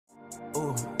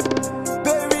you.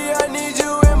 Baby, I need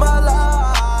you in my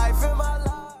life, in my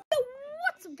life.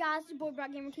 What's up, guys? It's your boy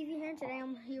Brock Gamer TV here, and today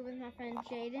I'm here with my friend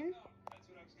Jayden.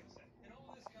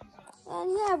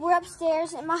 And yeah, we're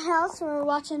upstairs at my house, and we're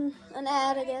watching an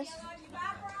ad, I guess.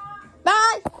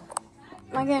 Bye!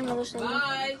 My grandmother's saying.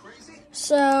 Bye!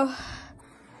 So,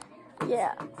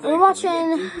 yeah. We're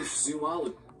watching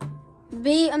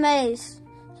Be Amazed.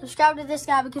 Subscribe to this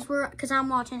guy because I'm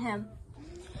watching him.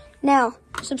 Now,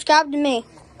 subscribe to me,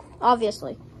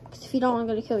 obviously. Because if you don't, I'm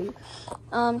going to kill you.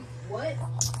 What?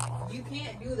 You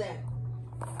can't do that.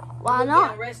 Why You'll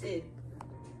not? get arrested.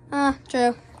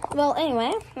 True. Well,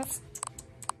 anyway, that's,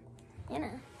 you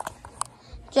know.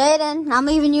 Jayden, I'm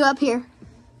leaving you up here.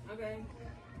 Okay.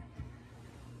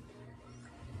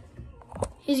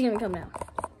 He's gonna come down.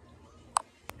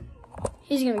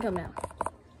 He's gonna come down.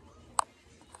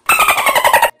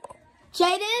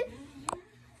 Jayden?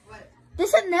 What?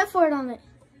 This has an F word on it.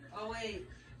 Oh, wait.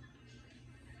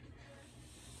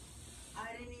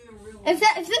 I didn't even realize.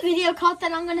 If the video caught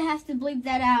that, I'm gonna have to bleep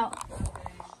that out.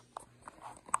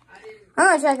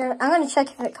 I didn't. I'm gonna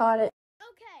check if it caught it.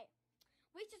 Okay.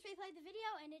 We just replayed the video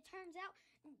and it turns out,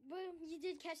 boom, you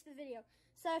did catch the video.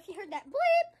 So if you heard that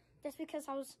bleep, that's because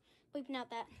I was bleeping out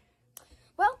that.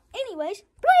 Well, anyways,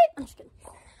 bleep! I'm just kidding.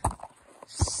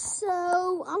 So,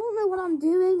 I don't know what I'm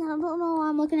doing. I don't know why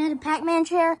I'm looking at a Pac-Man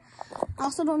chair. I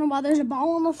also don't know why there's a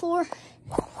ball on the floor.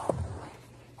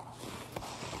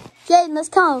 Jayden, let's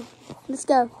go. Let's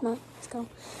go. No, let's go.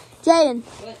 Jayden,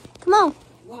 come on.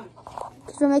 What?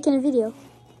 Because we're making a video.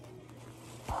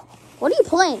 What are you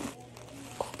playing?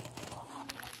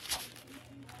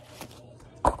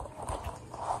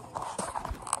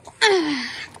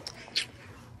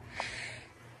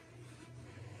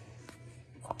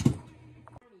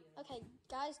 Okay,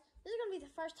 guys, this is going to be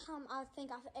the first time I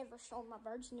think I've ever shown my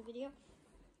birds in a video.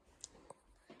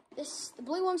 The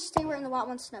blue one's Stewart and the white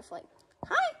one's Snowflake.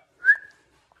 Hi!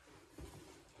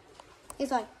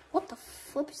 He's like, what the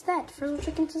flip is that? For the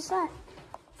chickens inside.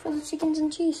 For the chickens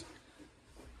and cheese.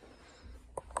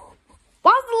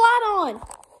 Why's the light on?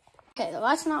 Okay, the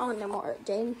light's not on no more,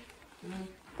 Jayden.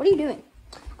 What are you doing?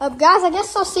 Guys, I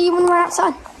guess I'll see you when we're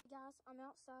outside. Guys, I'm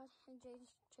outside and Jayden's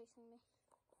chasing me.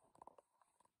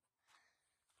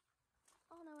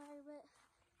 Oh no, I bit.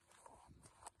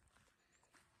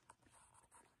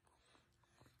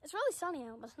 It's really sunny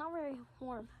out, but it's not very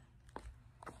warm.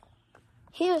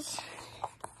 Here's,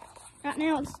 right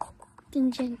now it's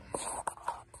dingy.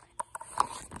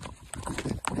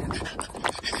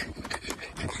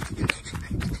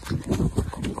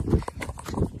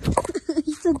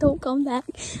 He said don't come back.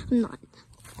 I'm not.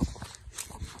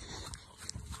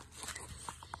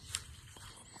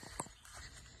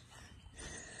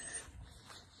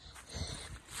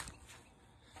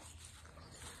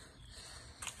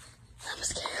 I'm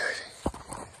scared.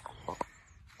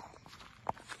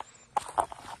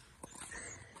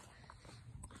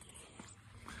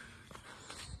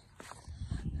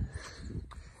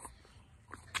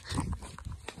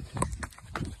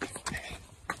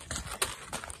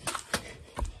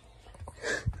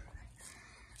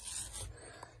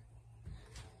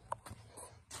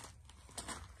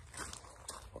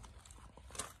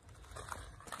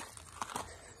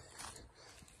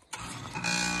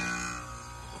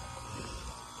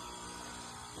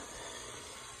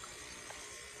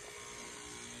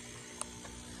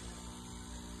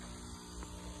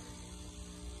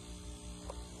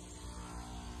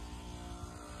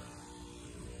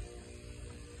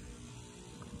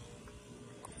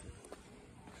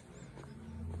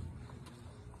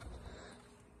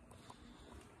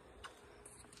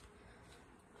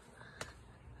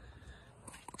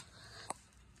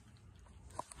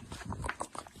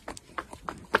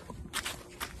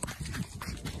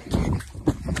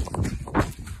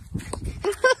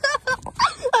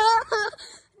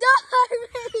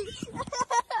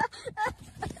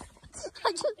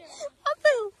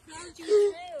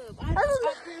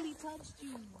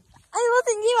 I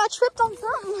wasn't you. I tripped on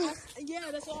something.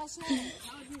 Yeah, that's all I saw.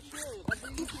 How did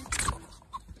you feel?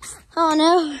 Oh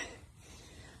no.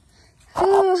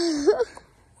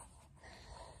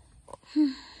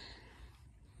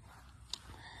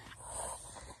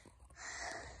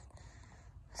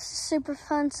 Super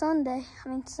fun Saturday.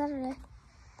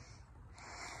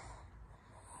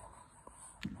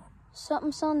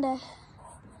 Something Sunday.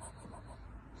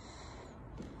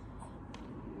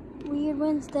 Weird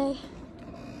Wednesday.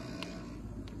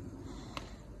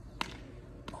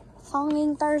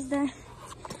 Thonging Thursday.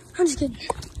 I'm just kidding.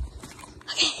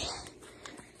 Okay.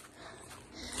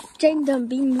 Jayden done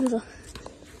beat me with a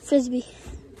frisbee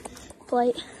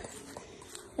plate.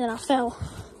 Then I fell.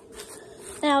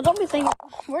 Now, don't be thinking,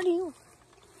 where do you?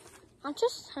 I'm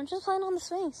just playing on the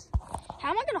swings. How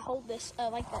am I gonna hold this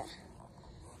like that?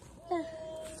 Yeah.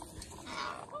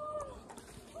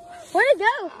 Where'd it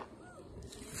go?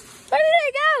 Where did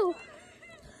it go?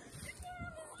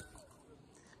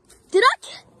 Did I?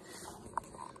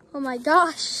 Oh my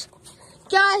gosh.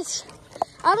 Guys,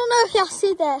 I don't know if y'all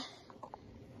see that.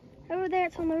 Over there,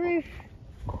 it's on the roof.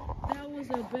 That was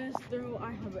the best throw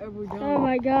I have ever done. Oh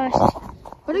my gosh.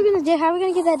 What are we gonna do? How are we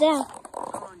gonna get that down?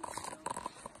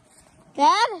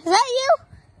 Dad, is that you?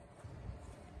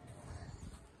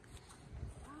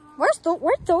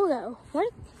 Where'd Thor go?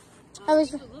 I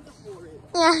was looking for it.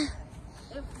 Yeah.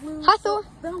 Hi, Thor.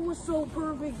 That was so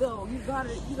perfect though. You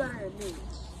gotta admit.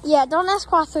 Yeah, don't ask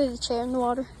why I threw the chair in the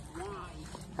water.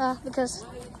 Why? Because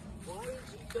Why did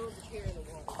you throw the chair in the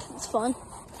water? it's fun.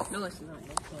 No, it's not.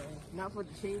 Not for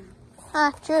the team.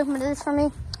 True, but it is for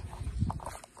me.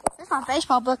 There's my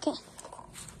baseball bucket.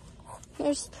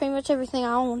 Here's pretty much everything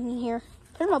I own in here.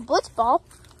 There's my blitz ball.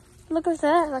 Look at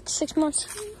that, like 6 months.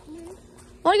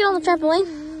 Want to get on the trampoline?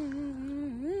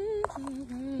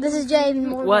 This is Jayden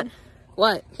Morgan.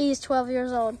 What? He's 12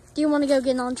 years old. Do you want to go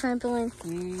get on the trampoline?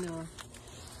 No.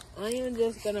 I am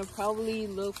just gonna probably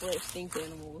look for extinct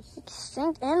animals.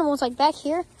 Extinct animals, like back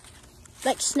here?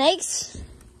 Like snakes?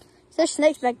 There's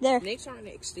snakes back there. Snakes aren't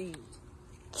extinct.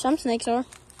 Some snakes are.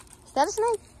 Is that a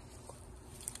snake?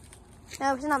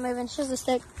 No, it's not moving. It's just a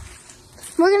stick.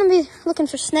 We're going to be looking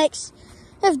for snakes.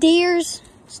 We have deers,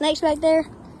 snakes back there,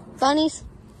 bunnies.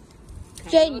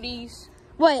 Jayden. Coyotes?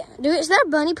 Wait, is there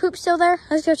bunny poop still there?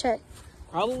 Let's go check.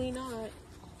 Probably not.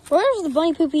 Where's the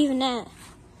bunny poop even at?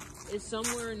 It's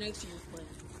somewhere next to your plant.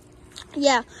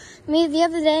 Yeah. The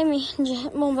other day,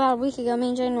 about a week ago, me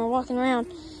and Jayden were walking around.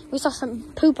 We saw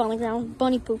some poop on the ground,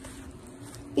 bunny poop.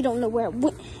 We don't know where it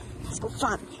went. Let's go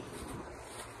find it.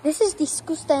 This is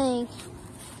disgusting.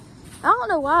 I don't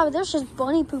know why, but there's just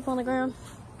bunny poop on the ground.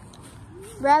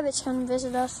 Rabbits come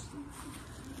visit us.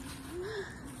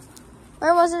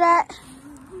 Where was it at?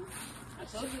 I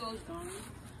told you I was coming.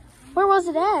 Where was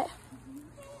it at?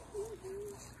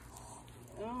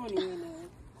 I don't even know.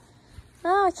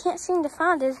 No, I can't seem to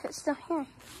find it. It's still here.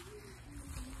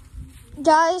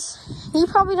 Guys, you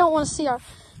probably don't want to see our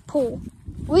pool.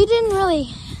 We didn't really...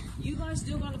 You guys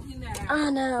still gotta clean that out. I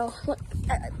know. Look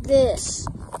at this.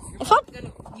 You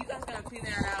guys gotta clean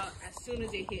that out as soon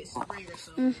as it hits spring or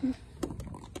something.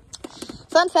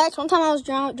 Fun fact, one time I was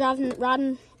driving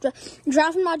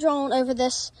my drone over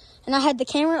this, and I had the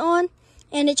camera on,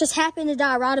 and it just happened to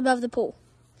die right above the pool.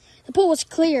 The pool was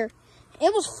clear.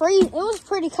 It was freezing. It was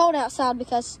pretty cold outside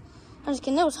because, I'm just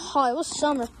kidding, it was hot. It was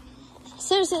summer. As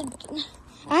soon as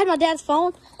I had my dad's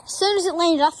phone. As soon as it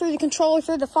landed, I threw the controller,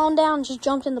 threw the phone down, and just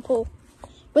jumped in the pool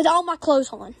with all my clothes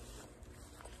on.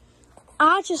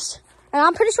 And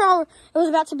I'm pretty sure it was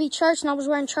about to be church, and I was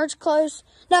wearing church clothes.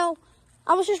 No,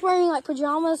 I was just wearing like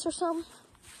pajamas or something.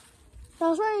 I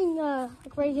was wearing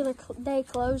like regular day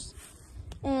clothes,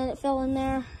 and it fell in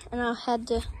there, and I had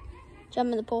to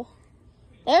jump in the pool.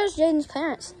 There's Jayden's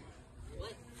parents.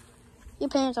 What? Your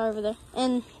parents are over there,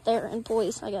 and they're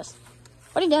employees, I guess.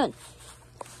 What are you doing?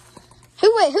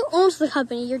 Who owns the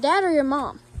company? Your dad or your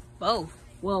mom? Both.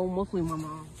 Well, mostly my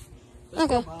mom.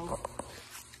 Okay.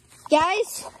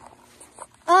 Guys,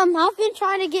 I've been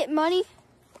trying to get money,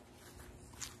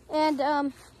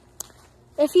 and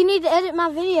if you need to edit my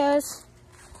videos,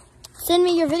 send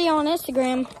me your video on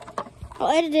Instagram. I'll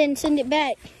edit it and send it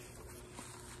back.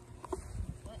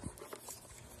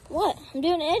 What? I'm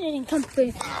doing an editing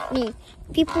company.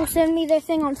 People send me their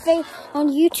thing on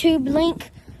YouTube link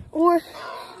or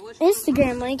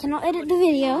Instagram link, and I'll edit the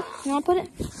video, and I'll put it,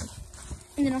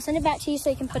 and then I'll send it back to you so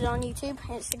you can put it on YouTube,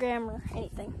 Instagram, or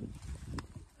anything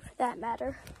for that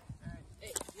matter.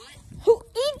 Hey, what? Who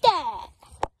eat that?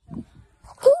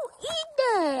 Who eat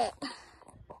that?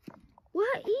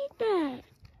 What eat that?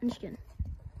 I'm just kidding.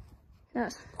 No,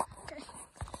 okay.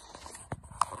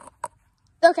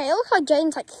 Okay, it looks like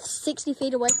Jayden's like 60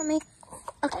 feet away from me.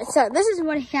 Okay, so this is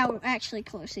how actually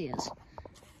close he is.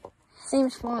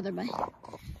 Seems farther, but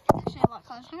actually a lot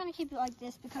closer. I'm gonna keep it like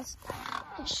this because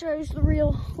it shows the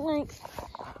real length.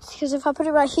 Because if I put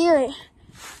it right here,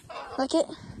 look it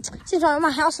seems like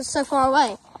my house is so far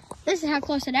away. This is how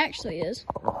close it actually is.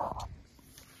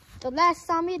 The last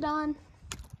time you're done.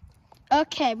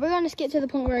 Okay, we're gonna get to the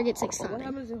point where it gets exciting. Look,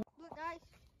 guys,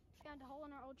 we found a hole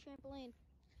in our old trampoline.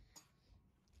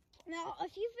 Now,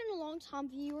 if you've been a long-time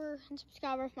viewer and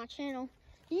subscriber of my channel,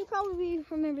 you probably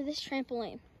remember this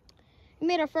trampoline. We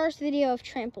made our first video of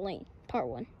trampoline, part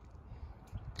 1.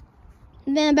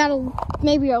 And then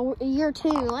maybe a year or two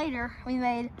later,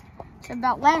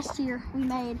 about last year, we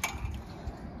made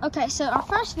Okay, so our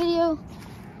first video,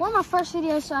 one of my first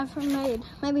videos I've ever made,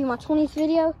 maybe my 20th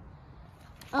video.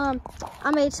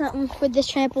 I made something with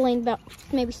this trampoline about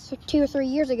maybe 2 or 3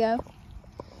 years ago.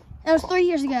 That was 3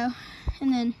 years ago,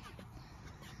 and then,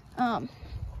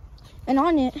 and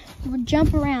on it, we would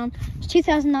jump around. It was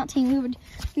 2019.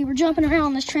 We were jumping around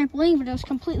on this trampoline, but it was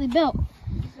completely built.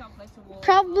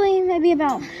 Probably maybe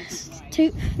about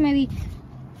maybe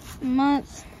a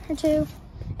month or 2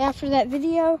 after that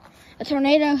video, a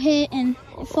tornado hit and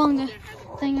it flung the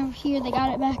thing over here. They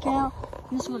got it back out.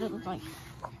 And this is what it looked like.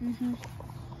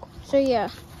 So yeah.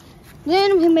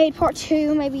 Then we made part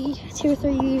 2, maybe 2 or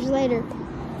 3 years later,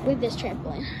 with this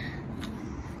trampoline.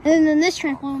 And then this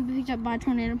trampoline will be picked up by a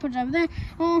tornado and put it over there.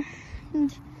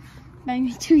 And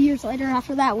maybe 2 years later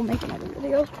after that, we'll make another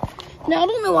video. Now, I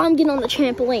don't know why I'm getting on the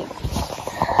trampoline.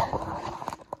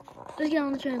 Let's get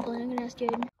on the trampoline. I'm gonna ask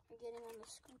Jayden. I'm getting on the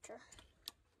scooter.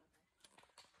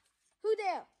 Who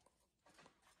there?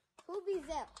 Who be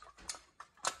there?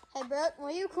 Hey, Brooke,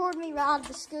 will you record me ride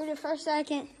the scooter for a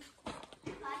second?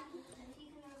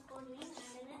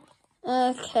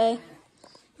 Okay.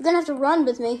 You're gonna have to run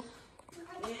with me.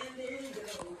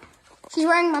 She's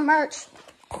wearing my merch.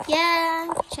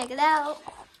 Yeah, check it out.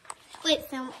 Wait,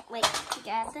 you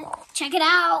got it? Check it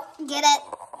out. Get it.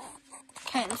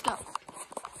 Okay, let's go.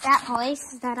 That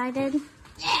voice that I did.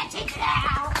 Yeah, check it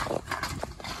out.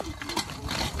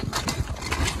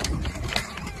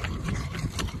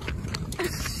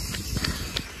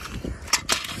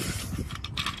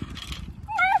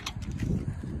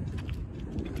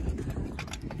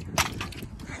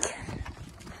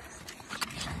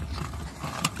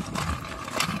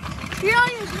 You're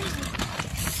not even crazy.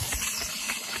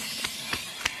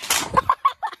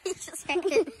 Just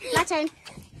kidding. My turn.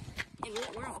 In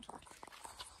what world?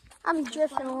 I'm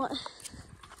drifting a lot.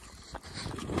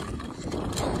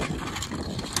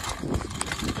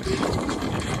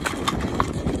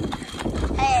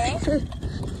 Hey.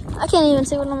 I can't even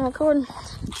see what I'm recording.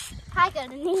 I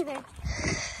couldn't either.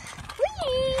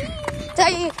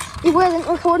 Tell you wasn't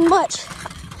recording much.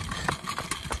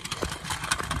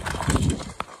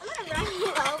 I'm gonna run you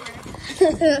over.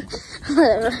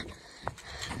 Whatever.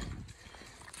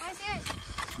 I'm serious.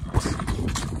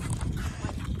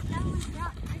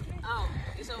 Oh,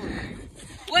 it's over.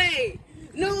 Wait,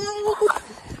 no.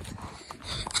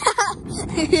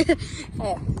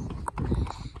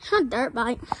 It's a dirt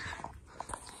bike.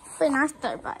 Pretty nice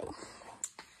dirt bike.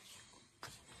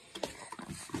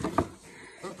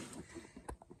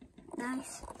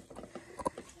 Nice.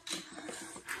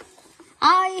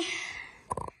 I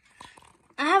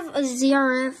have a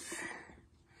ZRX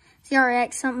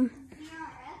something.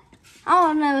 I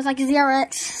don't know, it's like a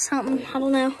ZRX something. I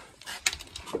don't know.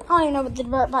 I don't even know what the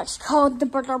dirt bike's called. The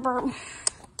burp.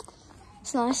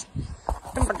 It's nice.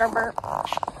 The burp.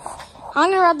 I'm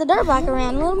gonna ride the dirt bike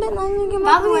around a little bit. And I'm gonna get By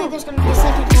back the way, on. there's gonna be a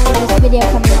second part of this video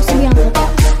coming up, so be on the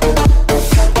lookout.